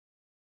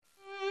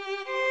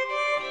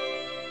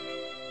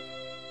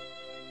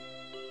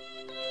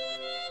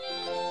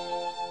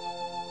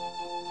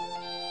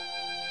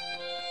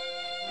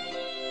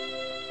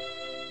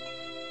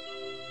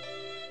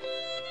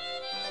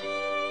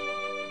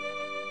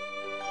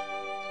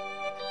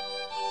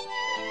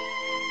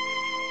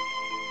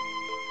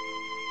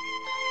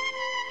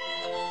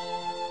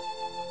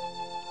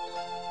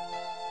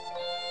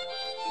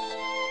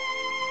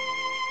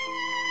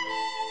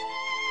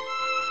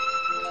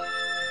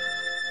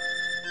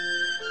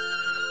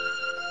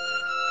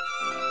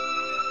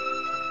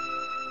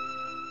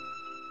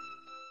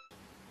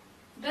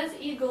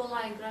ego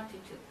like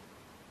gratitude?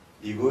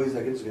 Ego is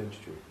against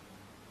gratitude.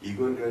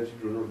 Ego and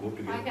gratitude do not go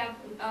together.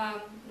 I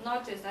have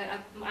noticed,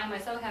 I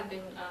myself have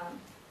been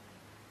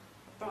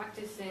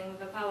practicing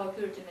the power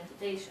purity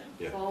meditation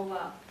for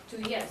over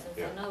 2 years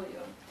since I know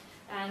you.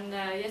 And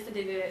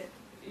yesterday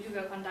you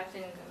were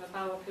conducting the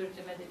power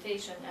purity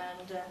meditation,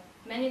 and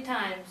many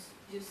times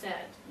you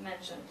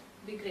mentioned,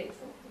 be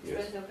grateful,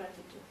 express your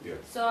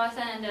gratitude. So as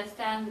I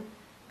understand,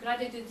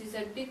 gratitude is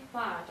a big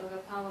part of the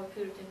power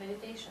purity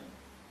meditation.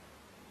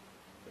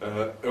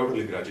 Not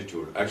only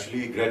gratitude.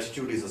 Actually,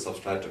 gratitude is a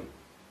substratum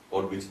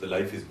on which the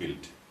life is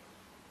built,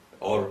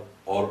 or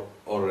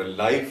a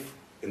life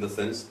in the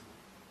sense,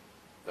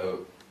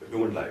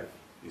 human life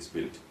is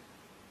built.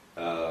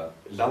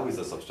 Love is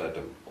a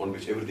substratum on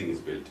which everything is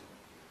built.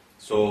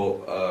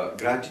 So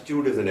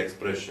gratitude is an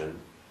expression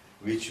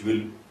which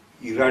will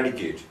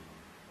eradicate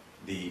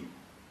the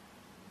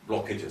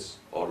blockages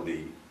or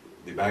the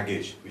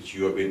baggage which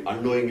you have been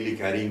unknowingly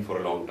carrying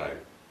for a long time.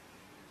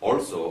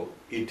 Also,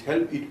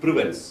 it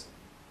prevents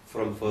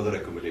from further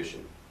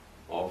accumulation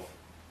of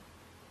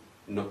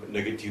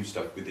negative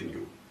stuff within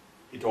you.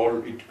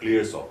 It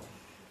clears off.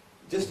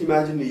 Just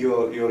imagine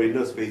your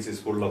inner space is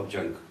full of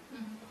junk.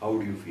 How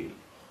do you feel?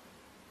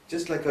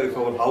 Just like if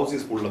our house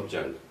is full of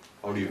junk,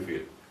 how do you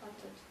feel?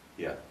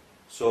 Yeah.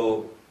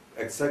 So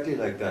exactly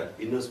like that,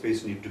 inner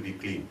space needs to be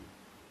clean.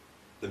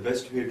 The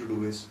best way to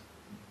do is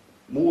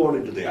move on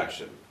into the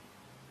action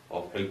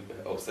of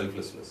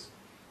selflessness,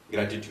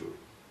 gratitude,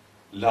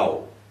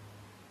 love.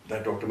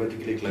 That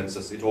automatically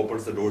cleanses. It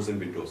opens the doors and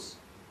windows.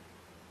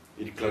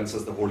 It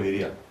cleanses the whole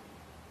area.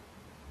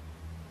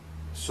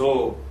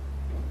 So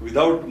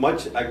without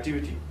much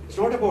activity, it's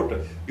not about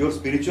your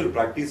spiritual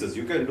practices.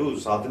 You can do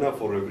sadhana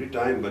for every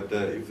time, but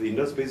if the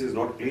inner space is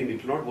not clean,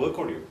 it will not work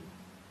on you.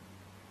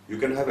 You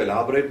can have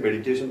elaborate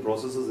meditation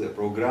processes,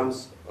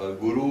 programs,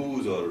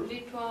 gurus or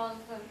rituals.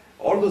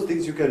 All those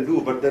things you can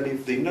do, but then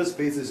if the inner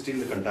space is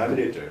still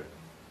contaminated,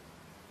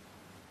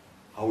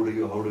 how do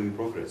you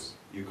progress?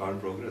 You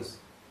can't progress.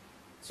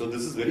 So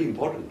this is very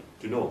important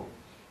to know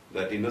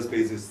that inner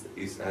space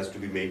has to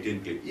be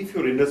maintained clean. If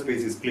your inner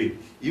space is clean,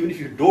 even if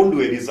you don't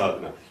do any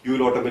sadhana, you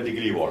will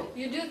automatically evolve.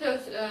 You do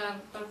those,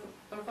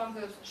 perform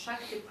those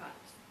Shakti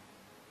parts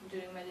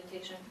during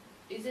meditation.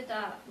 Is it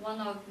one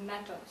of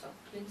methods of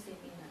cleansing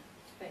inner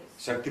space?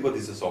 Shaktipat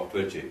is a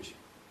software change.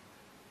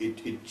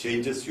 It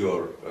changes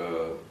your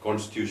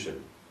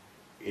constitution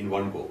in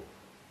one go.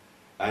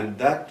 And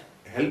that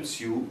helps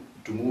you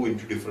to move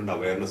into different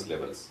awareness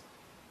levels.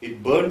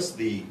 It burns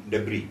the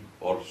debris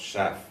or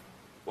chaff,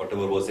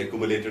 whatever was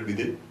accumulated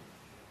within,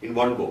 in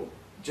one go.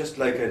 Just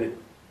like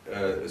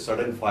a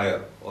sudden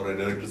fire or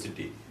an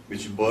electricity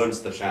which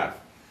burns the chaff.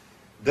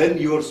 Then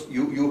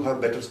you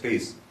have better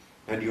space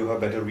and you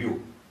have better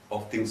view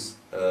of things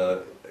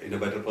in a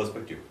better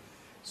perspective.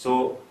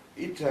 So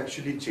it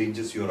actually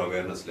changes your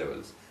awareness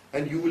levels.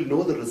 And you will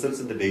know the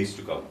results in the days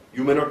to come.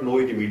 You may not know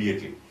it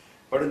immediately,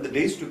 but in the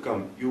days to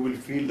come, you will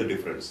feel the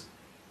difference.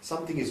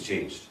 Something is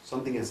changed.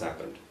 Something has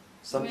happened.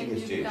 Something has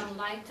changed. You become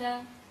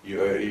lighter.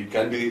 It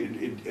can be.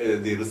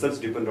 The results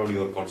depend on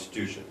your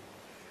constitution.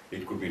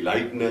 It could be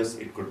lightness.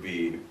 It could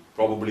be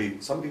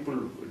probably. Some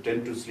people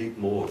tend to sleep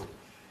more,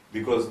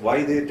 because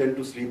why they tend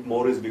to sleep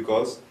more is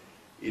because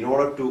in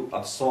order to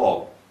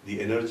absorb the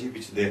energy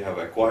which they have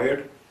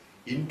acquired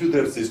into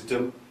their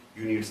system,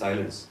 you need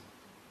silence.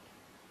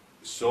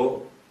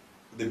 So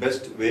the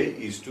best way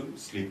is to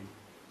sleep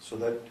so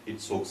that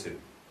it soaks in.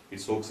 It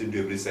soaks into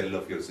every cell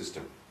of your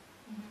system.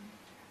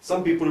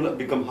 Some people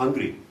become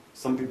hungry.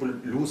 Some people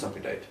lose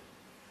appetite.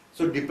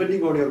 So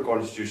depending on your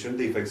constitution,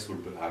 the effects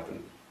would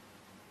happen.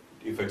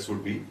 Effects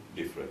would be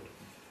different.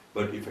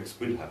 But effects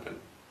will happen,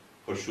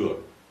 for sure.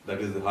 That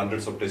is the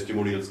hundreds of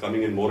testimonials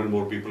coming and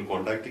more people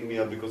contacting me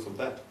are because of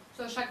that.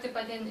 So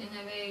Shaktipat in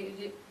a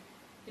way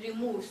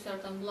removes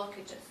certain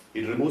blockages.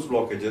 It removes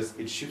blockages,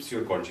 it shifts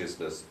your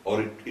consciousness,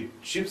 or it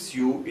shifts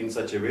you in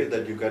such a way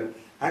that you can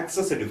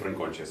access a different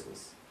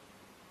consciousness.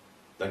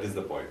 That is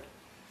the point.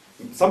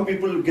 Some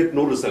people get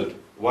no result.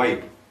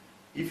 Why?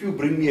 If you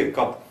bring me a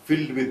cup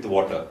filled with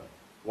water,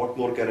 what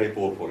more can I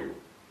pour for you?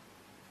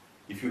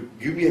 If you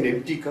give me an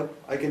empty cup,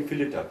 I can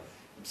fill it up.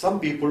 Some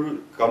people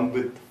come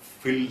with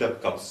filled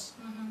up cups.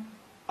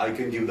 I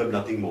can give them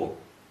nothing more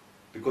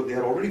because they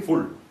are already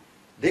full.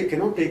 They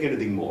cannot take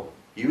anything more.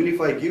 Even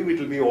if I give, it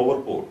will be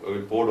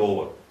poured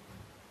over.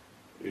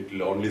 It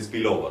will only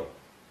spill over.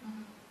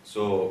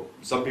 So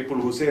some people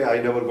who say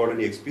I never got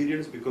any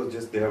experience because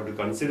just they have to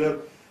consider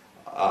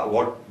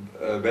what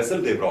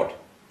vessel they brought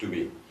to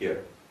me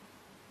here.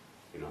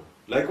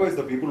 Likewise,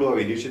 the people who have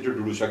initiated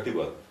to do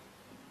Shaktipat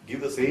give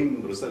the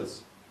same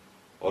results,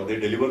 or they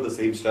deliver the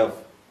same stuff.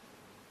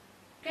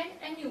 Can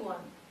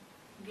anyone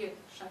give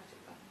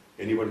Shaktipat?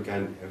 Anyone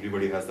can.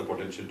 Everybody has the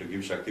potential to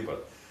give Shaktipat.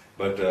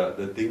 But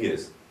the thing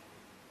is,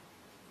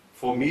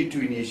 for me to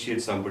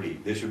initiate somebody,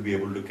 they should be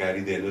able to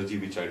carry the energy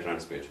which I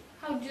transmit.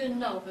 How do you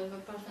know whether the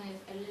person is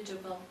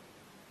eligible?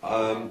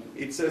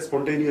 It's a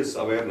spontaneous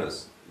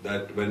awareness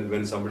that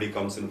when somebody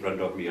comes in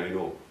front of me, I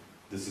know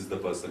this is the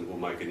person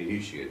whom I can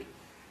initiate.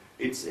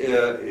 It's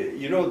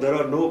there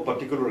are no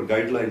particular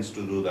guidelines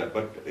to do that,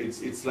 but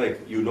it's like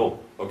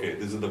okay,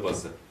 this is the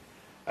person,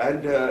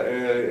 and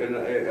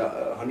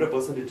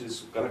 100% it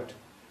is correct,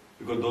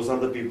 because those are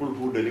the people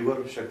who deliver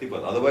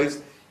Shaktipat.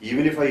 Otherwise,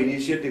 even if I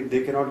initiate, if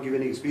they cannot give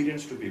any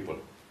experience to people,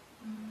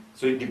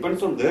 so it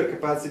depends on their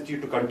capacity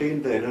to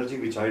contain the energy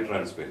which I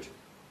transmit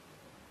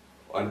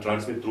and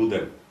transmit through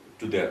them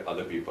to their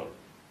other people.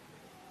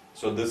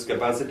 So this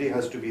capacity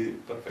has to be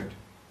perfect.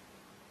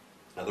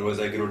 Otherwise,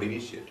 I cannot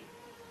initiate.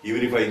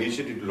 Even if I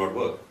initiate, it will not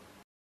work.